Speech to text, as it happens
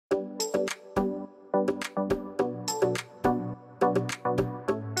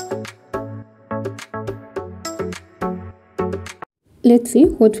Let's see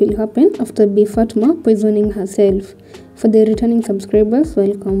what will happen after Bi.Fatma poisoning herself. For the returning subscribers,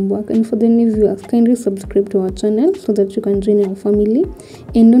 welcome back, and for the new viewers, kindly subscribe to our channel so that you can join our family,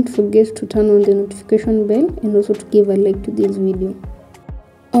 and don't forget to turn on the notification bell and also to give a like to this video.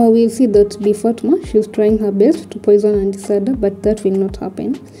 We'll see that Bi.Fatma, she's trying her best to poison Auntie Sada, but that will not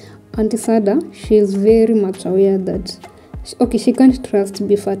happen. Auntie Sada, she is very much aware that she can't trust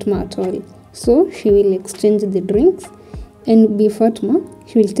Bi.Fatma at all, so she will exchange the drinks. And Bi.Fatma,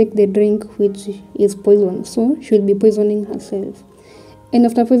 she will take the drink which is poison, so she will be poisoning herself. And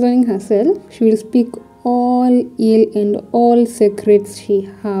after poisoning herself, she will speak all ill and all secrets she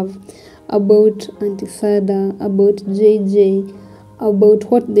have about Auntie Sada, about JJ, about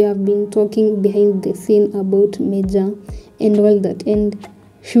what they have been talking behind the scene about Major and all that. And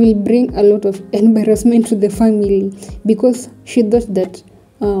she will bring a lot of embarrassment to the family because she thought that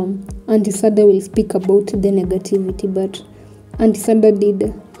Auntie Sada will speak about the negativity, but Auntie Sada did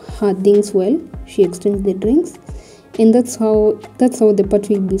her things well. She exchanged the drinks, and that's how the part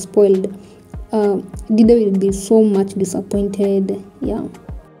will be spoiled. Dida will be so much disappointed. Yeah,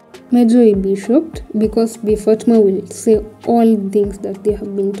 Major will be shocked because Bi.Fatma will say all things that they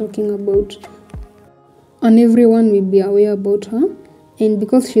have been talking about, and everyone will be aware about her. And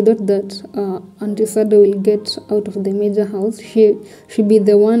because she thought that Auntie Sada will get out of the Major house, she'll be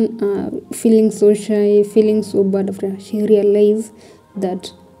the one feeling so shy, feeling so bad after she realized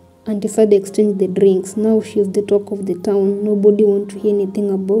that Auntie Sada exchanged the drinks. Now she's the talk of the town. Nobody wants to hear anything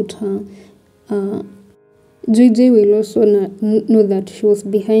about her. JJ will also know that she was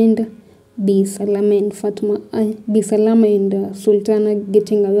behind Bi.Salama and Fatma, Bi.Salama and Sultana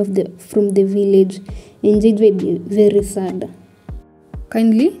getting away from the village, and JJ will be very sad.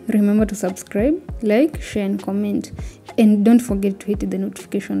 Kindly remember to subscribe, like, share and comment, and don't forget to hit the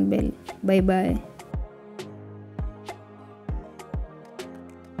notification bell. Bye bye.